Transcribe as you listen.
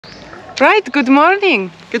Right, good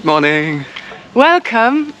morning. Good morning.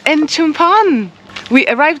 Welcome in Chumphon. We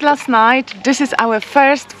arrived last night. This is our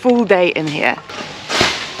first full day in here.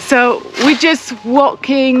 So we're just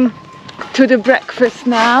walking to the breakfast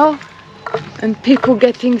now and people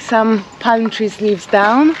getting some palm trees leaves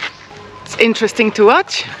down. It's interesting to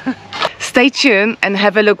watch. Stay tuned and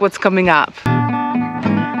have a look what's coming up.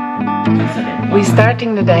 We're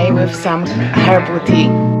starting the day with some herbal tea.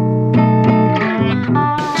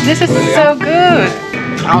 This is so good.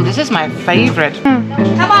 Oh, this is my favorite.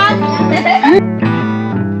 Come on.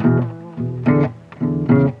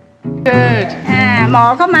 Good.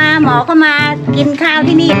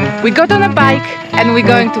 We got on a bike and we're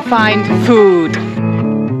going to find food.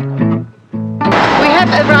 We have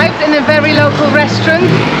arrived in a very local restaurant.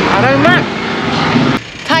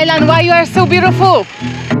 Thailand, why you are so beautiful?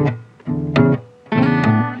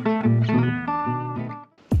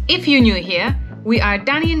 If you're new here, we are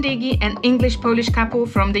Danny and Diggy, an English-Polish couple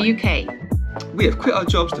from the UK. We have quit our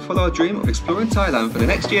jobs to follow our dream of exploring Thailand for the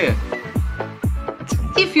next year.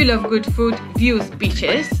 If you love good food, views,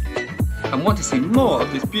 beaches, and want to see more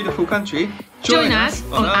of this beautiful country, join us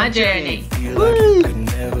on our journey.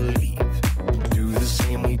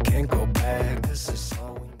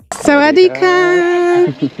 Sawadika!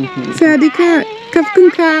 Sawadika!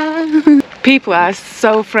 Kapkunka! People are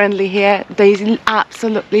so friendly here. They're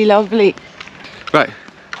absolutely lovely. Right,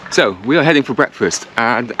 so we are heading for breakfast,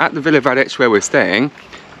 and at the Villa Vadich where we're staying,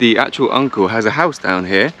 the actual uncle has a house down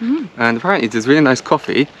here, and apparently there's really nice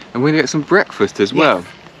coffee, and we're gonna get some breakfast as well.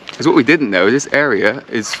 Because what we didn't know, this area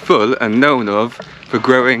is full and known of for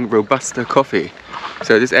growing Robusta coffee.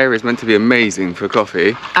 So this area is meant to be amazing for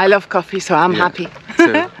coffee. I love coffee, so I'm happy.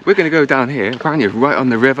 So we're gonna go down here, apparently right on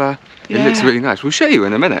the river. It looks really nice. We'll show you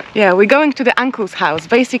in a minute. Yeah, we're going to the uncle's house.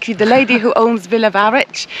 Basically, the lady who owns Villa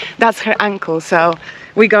Vadich, that's her uncle, so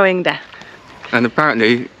we're going there. And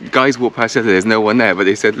apparently, guys walked past said there's no one there, but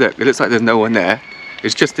they said, look, it looks like there's no one there.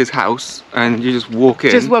 It's just his house, and you just walk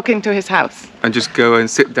in. Just walk into his house. And just go and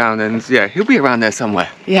sit down, and yeah, he'll be around there somewhere.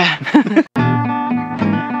 Yeah.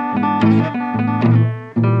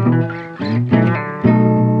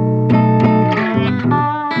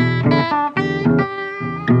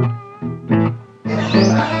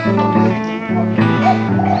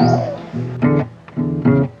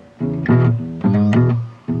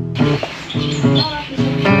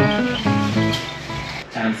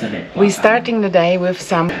 We're starting the day with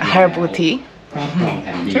some herbal tea.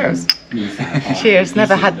 Cheers. Cheers,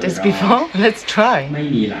 never had this before. Let's try.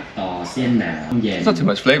 It's not too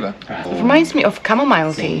much flavour. It reminds me of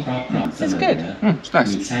chamomile tea. It's good. It's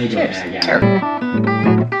nice. Cheers. Cheers.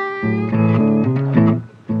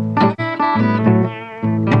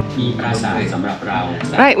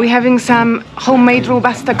 Right, we're having some homemade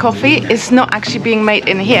Robusta coffee. It's not actually being made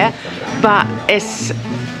in here, but it's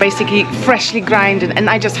basically freshly grinded, and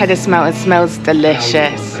I just had a smell. It smells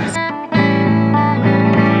delicious.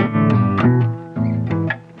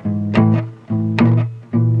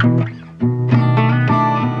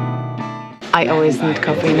 I always need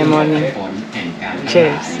coffee in the morning.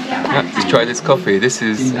 Cheers. Yeah, let's try this coffee. This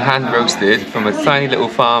is hand roasted from a tiny little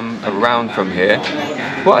farm around from here.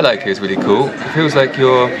 What I like here is really cool. It feels like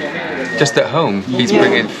you're just at home. He's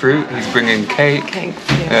bringing fruit, he's bringing cake.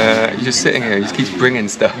 He's just sitting here, he just keeps bringing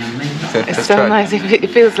stuff. So it's so nice.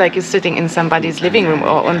 It feels like you're sitting in somebody's living room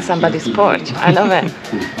or on somebody's porch. I love it.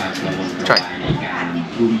 Try.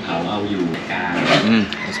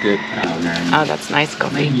 That's good. Oh, that's nice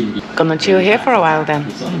coffee. Gonna chill here for a while then.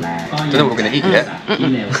 Don't know what we're gonna eat yet.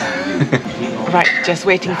 Right, just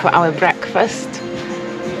waiting for our breakfast.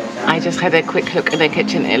 I just had a quick look in the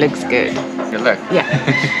kitchen. It looks good. Good luck. Yeah.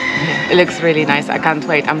 It looks really nice. I can't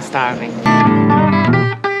wait. I'm starving.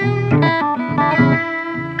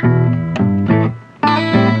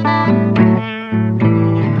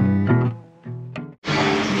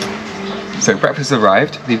 So breakfast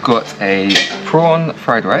arrived. We've got a prawn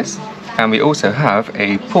fried rice, and we also have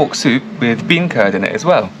a pork soup with bean curd in it as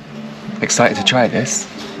well. Excited to try this.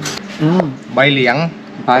 Bai liang.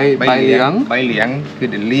 Bai liang. Bai liang is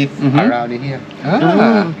the leaf around here.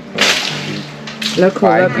 Local.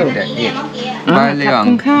 Bai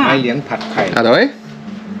liang. Bai liang pad khai. อร่อย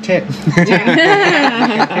เช็ด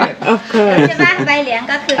Of course. ใช่ป่ะใบเหลียง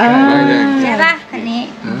ก็คือใช่ป่ะคันนี้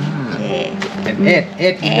and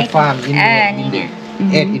ate in the farm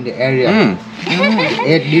in the area.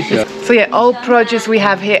 Ate dishes. So yeah, all produce we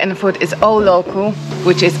have here and food is all local,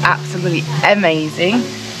 which is absolutely amazing.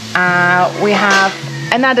 We have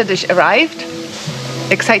another dish arrived.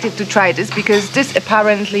 Excited to try this because this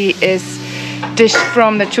apparently is dish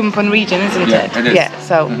from the Chumphon region, isn't it? It is. Yeah,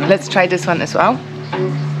 so let's try this one as well.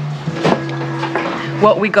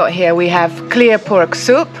 what we got here. We have clear pork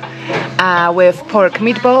soup with pork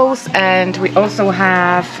meatballs, and we also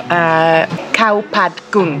have cow pad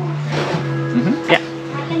gung. Yeah.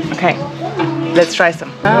 Okay. Let's try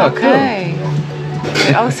some. Oh, okay.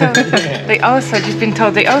 They also just been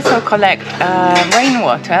told they also collect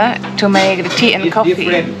rainwater to make the tea and coffee.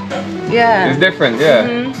 Different. Yeah. It's different,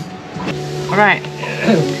 yeah. Right.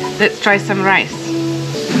 Let's try some rice.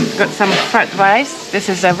 Got some fried rice. This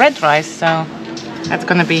is a red rice, so that's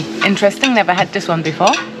gonna be interesting. Never had this one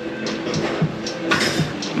before.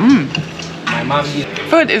 My mom eat.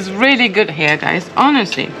 Food is really good here, guys.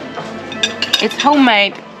 Honestly, it's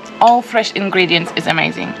homemade. All fresh ingredients is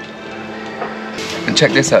amazing. And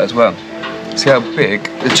check this out as well. See how big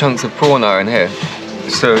the chunks of prawn are in here?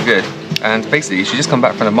 So good. And basically, you should just come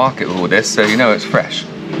back from the market with all this, so you know it's fresh.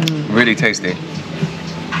 Really tasty.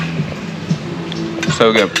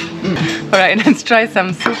 So good. All right, let's try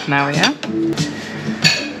some soup now, yeah?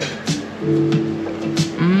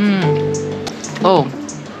 Oh,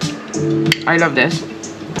 I love this.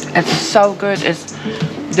 It's so good.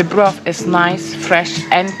 The broth is nice, fresh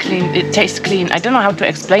and clean. It tastes clean. I don't know how to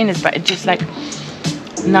explain it, but it's just like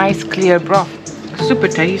nice, clear broth. Super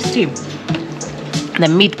tasty. The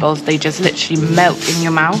meatballs, they just literally melt in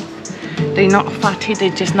your mouth. They're not fatty,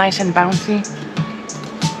 they're just nice and bouncy.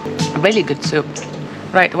 Really good soup.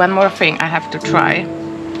 Right, one more thing I have to try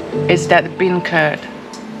is that bean curd.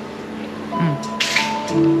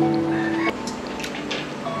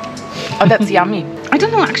 Oh, that's yummy. I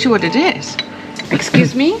don't know actually what it is.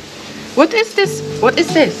 Excuse me? What is this? What is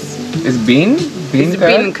this? It's bean? Bean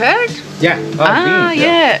curd? Bean curd? Yeah. Ah, beans,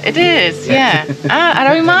 yeah, it is, yeah.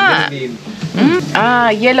 Aroma. Bean.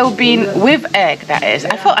 Yellow bean with egg, that is.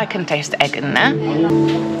 I thought I can taste egg in there.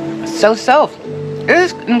 So soft. It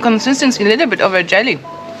is in consistency a little bit of a jelly.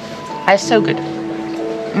 It's so good.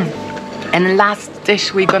 And the last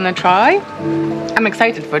dish we're gonna try. I'm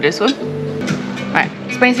excited for this one. Right,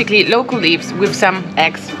 it's basically local leaves with some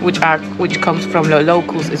eggs, which comes from the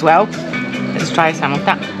locals as well. Let's try some of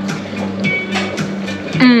that.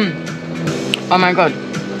 Oh my god,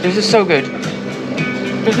 this is so good.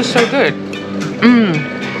 This is so good.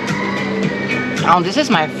 Oh, this is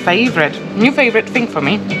my favorite, new favorite thing for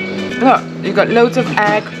me. Look, you got loads of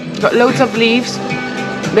egg, you got loads of leaves.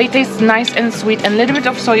 They taste nice and sweet, and a little bit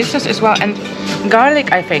of soy sauce as well, and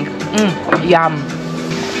garlic, I think. Yum.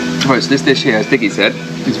 Right, so this dish here, as Diggy said,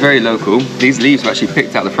 is very local. These leaves were actually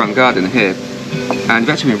picked out the front garden here. And we've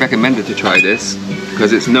actually been recommended to try this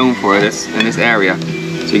because it's known for this in this area.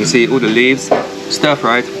 So you can see all the leaves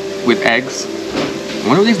stir-fried with eggs. I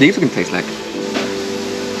wonder what these leaves are going to taste like.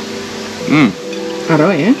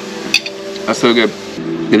 That's so good.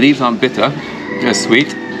 The leaves aren't bitter, they're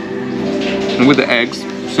sweet. And with the eggs,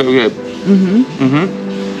 so good.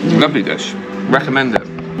 Lovely dish. Recommend it.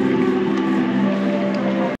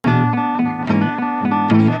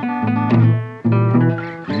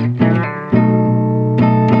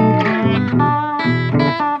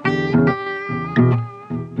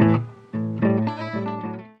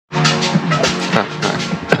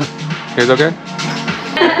 Is it okay?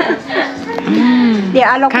 เดี๋ยวเ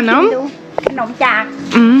อาลองไปชิมดูขนมจาก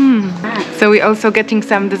So we're also getting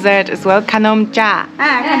some dessert as well. Kanom cha.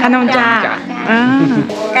 ขนมจาก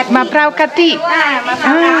มะพร้าวกะทิ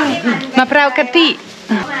มะพร้าวกะทิ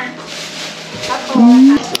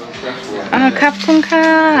ครับคุณค่ะ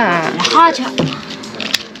พ่อชอบ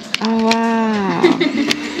Oh wow.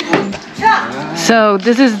 So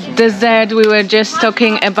this is dessert we were just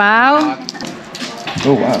talking about.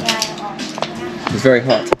 Oh wow. It's very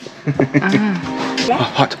hot.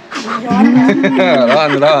 Hot.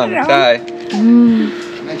 Run, Chai.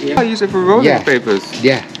 I use it for rolling papers.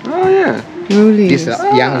 Yeah. Oh yeah. Really? This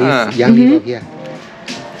young leaf of here.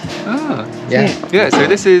 Ah. Yeah. Yeah, so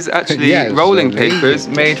this is actually Yeah, it's rolling amazing. papers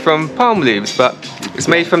made from palm leaves, but it's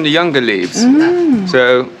made from the younger leaves. So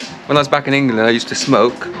when I was back in England, I used to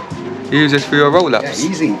smoke. You use this for your roll-ups. Yeah,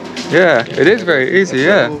 easy. Yeah, it is very easy,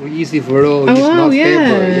 yeah. So easy for roll. Oh, It's wow, not yeah.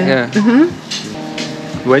 paper. Yeah.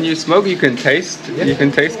 When you smoke, you can taste. You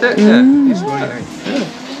can taste it. It's very nice. Yeah.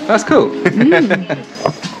 That's cool.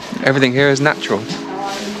 Everything here is natural.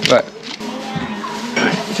 Right.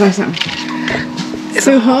 Try some. It's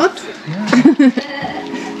so hot.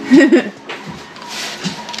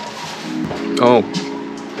 Oh,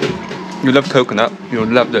 you love coconut.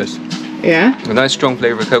 You'll love this. Yeah. A nice strong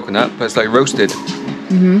flavour of coconut, but it's like roasted.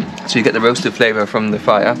 So you get the roasted flavour from the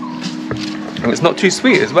fire. And it's not too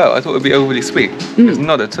sweet as well. I thought it would be overly sweet. It's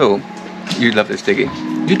not at all. You'd love this, Diggy.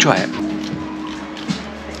 You try it.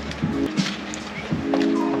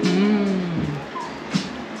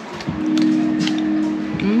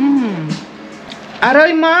 อร่อ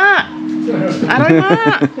ยมากอร่อยม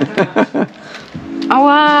าก Oh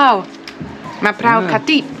wow มะพร้าวกะ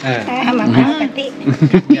ทิ มะพร้าวกะทิ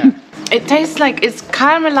It tastes like it's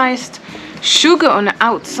caramelized sugar on the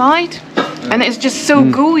outside and it's just so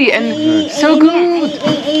gooey and so good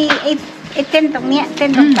ไอ้เส้นตรงเนี้ยเส้น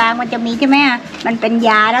ตรงกลางมันจะมีใช่ไหมมันเป็นย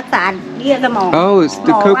ารักษาเยื่อสมอง Oh, it's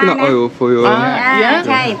the coconut oil for your...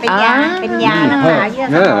 ใช่เป็นยารักษาเยื่อ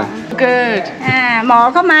สมอง Good หมอ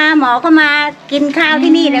เข้ามากินข้าว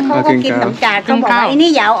ที่นี่แล้วเขาก็กินน้ำจาดเขาบอกว่าไอ้นี่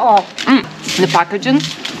อย่าเอาออก The packaging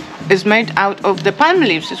is made out of the palm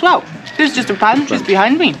leaves as well. There's just a palm just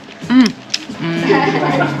behind me.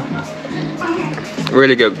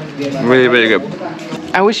 Really good. Really, really good.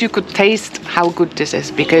 I wish you could taste how good this is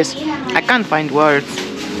because I can't find words.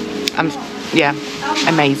 Yeah,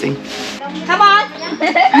 amazing. Come on.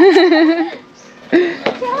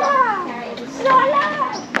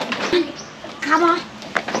 Come on.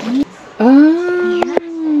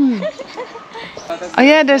 Oh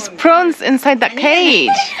yeah, there's prawns inside that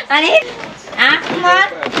cage. อันนี้come on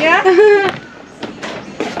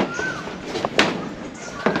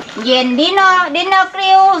เย็นดินเนอร์ก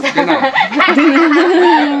ริล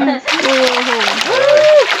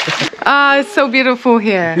Ah, it's so beautiful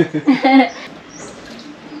here.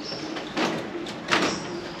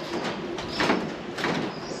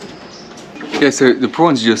 Yeah, so the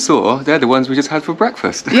prawns you just saw, they're the ones we just had for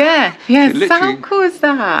breakfast. Yeah, how cool is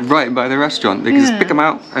that? Right by the restaurant. They can just pick them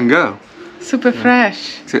out and go. Super fresh.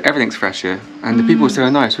 So everything's fresh here. And the people are so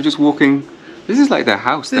nice. We're just walking. This is like their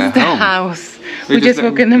house, This their is the home. house. They We just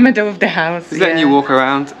walk in the middle of the house. Just letting you walk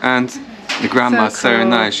around, and the grandma's so cool.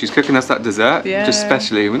 nice. She's cooking us that dessert, Yeah. just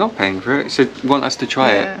specially. We're not paying for it. She want us to try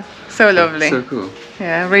it. So lovely. So cool.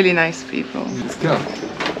 Yeah, really nice people. Let's go.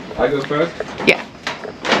 I go first. Yeah.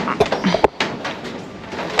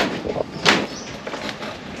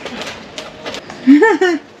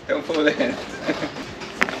 Don't fall in.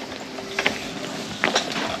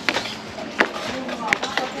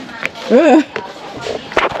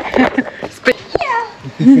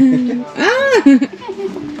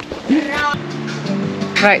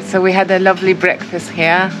 Right, so we had a lovely breakfast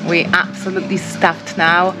here. We absolutely stuffed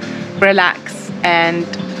now. Relax, and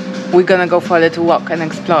we're gonna go for a little walk and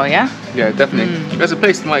explore, yeah? Yeah, definitely. There's a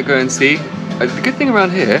place you might go and see. The good thing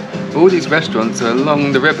around here, all these restaurants are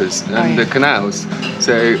along the rivers and the canals.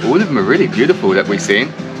 So all of them are really beautiful that we've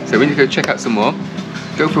seen. So we need to go check out some more.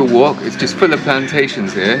 Go for a walk. It's just full of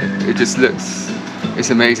plantations here. It just looks,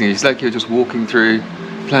 it's amazing. It's like you're just walking through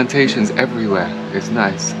plantations everywhere. It's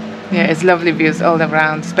nice. Yeah, it's lovely views all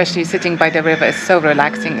around, especially sitting by the river is so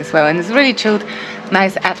relaxing as well. And it's really chilled,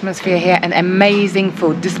 nice atmosphere here and amazing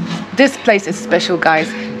food. This place is special, guys.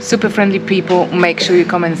 Super friendly people. Make sure you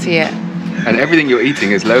come and see it. And everything you're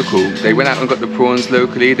eating is local. They went out and got the prawns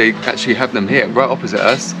locally. They actually have them here, right opposite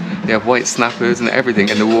us. They have white snappers and everything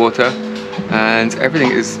in the water. And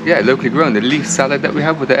everything is, yeah, locally grown. The leaf salad that we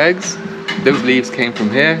have with the eggs, those leaves came from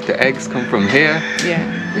here. The eggs come from here.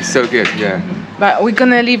 Yeah. It's so good, yeah. But we're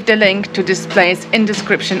gonna leave the link to this place in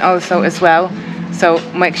description also as well. So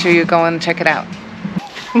make sure you go and check it out.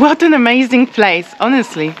 What an amazing place,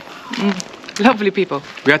 honestly. Lovely people.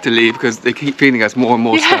 We had to leave because they keep feeding us more and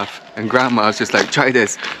more stuff. And Grandma's just like, try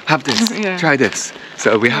this, have this, try this.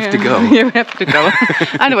 So we have to go. You have to go.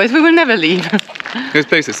 Otherwise, we will never leave. This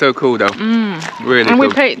place is so cool though. Really And cool.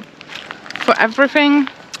 we paid for everything.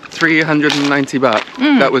 390 baht.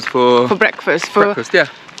 That was for breakfast. breakfast, yeah.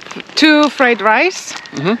 2 fried rice,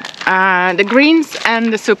 the greens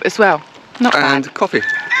and the soup as well. Not And bad. coffee.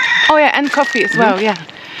 Oh yeah, and coffee as well, yeah.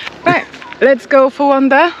 Right, let's go for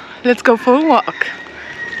wander. Let's go for a walk.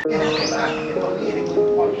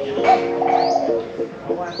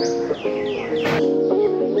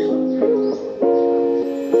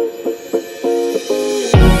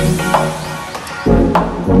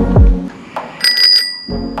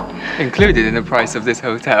 Included in the price of this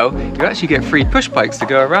hotel, you actually get free push bikes to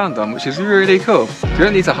go around on, which is really cool. You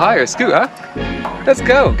don't need to hire a scooter. Let's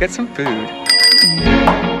go, get some food.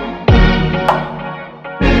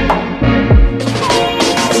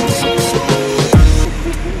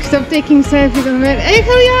 Stop taking selfies on the bed. Hey,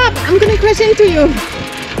 hurry up! I'm gonna crash into you.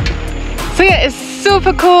 So yeah, it's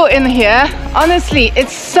super cool in here. Honestly,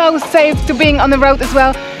 it's so safe to being on the road as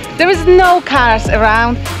well. There is no cars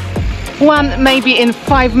around. One maybe in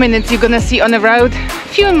 5 minutes you're gonna see on the road.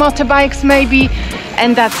 Few motorbikes maybe,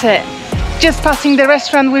 and that's it. Just passing the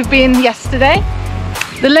restaurant we've been yesterday.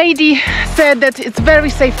 The lady said that it's very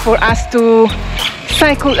safe for us to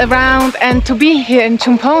cycle around and to be here in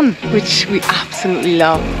Chumphon, which we absolutely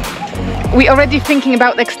love. We're already thinking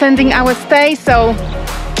about extending our stay, so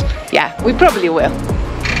yeah, we probably will.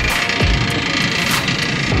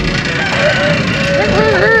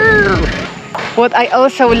 What I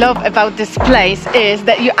also love about this place is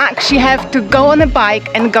that you actually have to go on a bike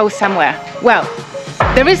and go somewhere. Well,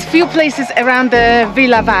 there is few places around the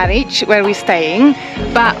Villa Varic where we're staying,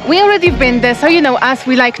 but we already been there, so you know us,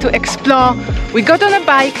 we like to explore. We got on a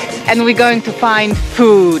bike and we're going to find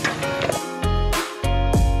food.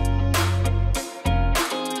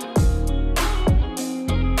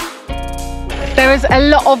 There is a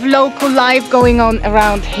lot of local life going on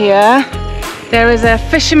around here. There is a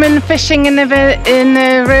fisherman fishing in the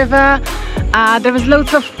river. There is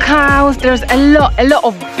loads of cows. There's a lot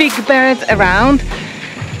of big birds around,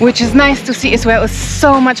 which is nice to see as well. It's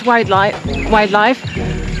so much wildlife.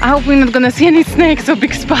 I hope we're not gonna see any snakes or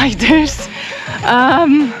big spiders.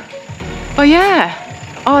 But yeah.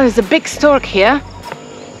 Oh, there's a big stork here.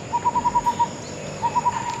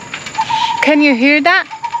 Can you hear that?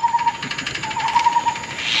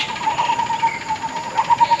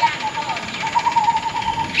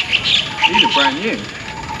 These are brand new.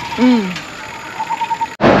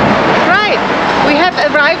 Right, we have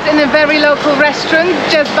arrived in a very local restaurant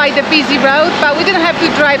just by the busy road, but we didn't have to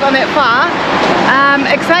drive on it far.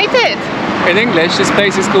 Excited? In English, this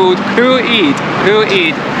place is called Cruid.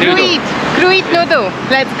 Cruid noodle. Cruid noodle.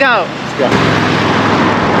 Let's go.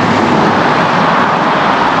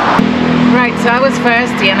 Right, so I was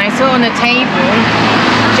thirsty and I saw on the table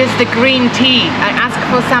just the green tea. I asked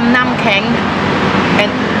for some namkeng. And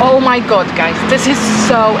oh my god, guys, this is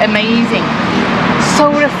so amazing, so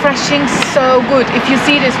refreshing, so good. If you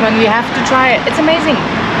see this one, you have to try it. It's amazing.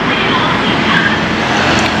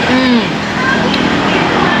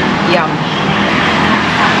 Yum.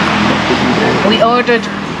 We ordered,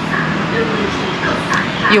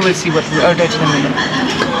 you will see what we ordered in a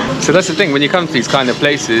minute. So that's the thing, when you come to these kind of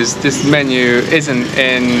places, this menu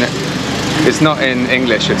it's not in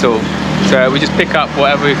English at all. So we just pick up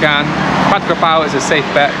whatever we can. Pad Krapao is a safe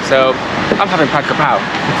bet, so I'm having Pad Krapao.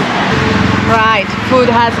 Right, food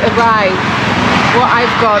has arrived. What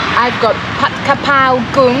I've got Pad Krapao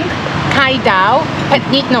Gung, Kai Dao, Pet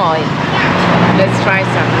Nit Noi. Let's try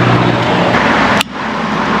some.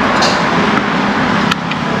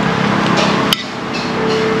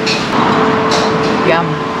 Yum.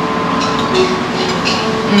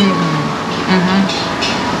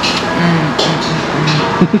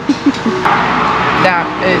 That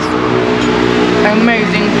is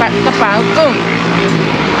amazing Pad Krapao Gung.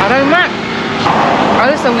 Aroma.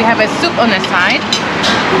 Also, we have a soup on the side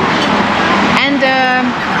and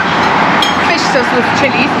fish sauce with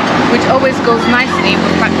chilies, which always goes nicely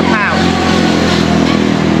with Pad Krapao.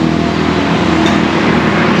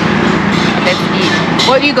 Let's eat.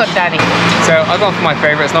 What do you got, Danny? So I've gone for my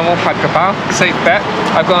favourite, it's normal Pad Krapao, safe bet.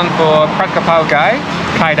 I've gone for Pad Krapao Gai,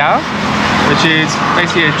 Kai Dao, which is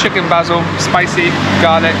basically a chicken basil, spicy,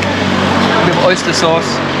 garlic, with oyster sauce,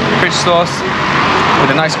 fish sauce,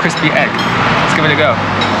 with a nice crispy egg. Let's give it a go.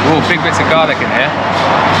 Ooh, big bits of garlic in here.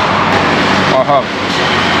 Oh,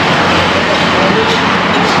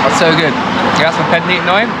 that's so good. That's my Pet Nit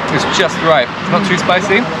Noi. It's just right. It's not too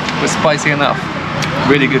spicy, but spicy enough.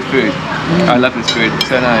 Really good food. I love this food. It's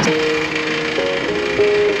so nice.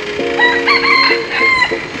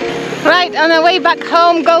 Right, on our way back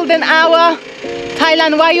home, golden hour.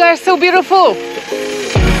 Thailand, why you are so beautiful?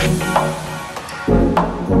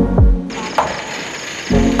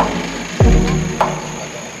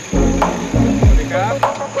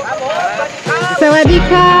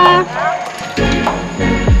 Sawadika.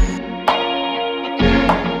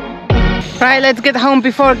 Right, let's get home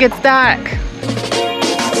before it gets dark.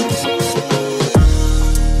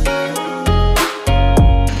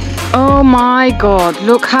 Oh my god,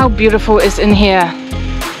 look how beautiful it is in here.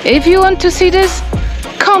 If you want to see this,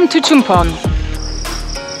 come to Chumphon.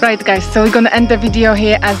 Right guys, so we're gonna end the video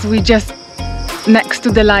here as we just next to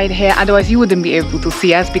the light here, otherwise you wouldn't be able to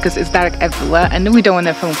see us because it's dark everywhere and we don't want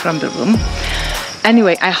to film from the room.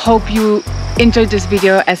 Anyway, I hope you enjoyed this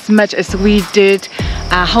video as much as we did.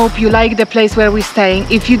 I hope you like the place where we're staying.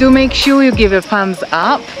 If you do, make sure you give a thumbs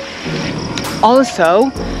up.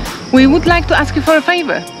 Also, we would like to ask you for a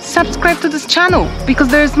favor. Subscribe to this channel because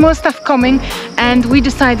there's more stuff coming and we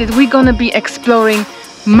decided we're gonna be exploring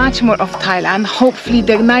much more of Thailand, hopefully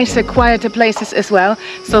the nicer, quieter places as well.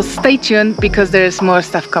 So stay tuned because there's more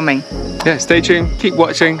stuff coming. Yeah, stay tuned, keep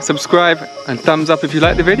watching, subscribe and thumbs up if you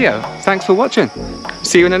like the video. Thanks for watching.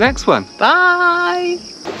 See you in the next one. Bye!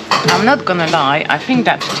 I'm not gonna lie, I think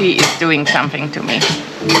that tea is doing something to me.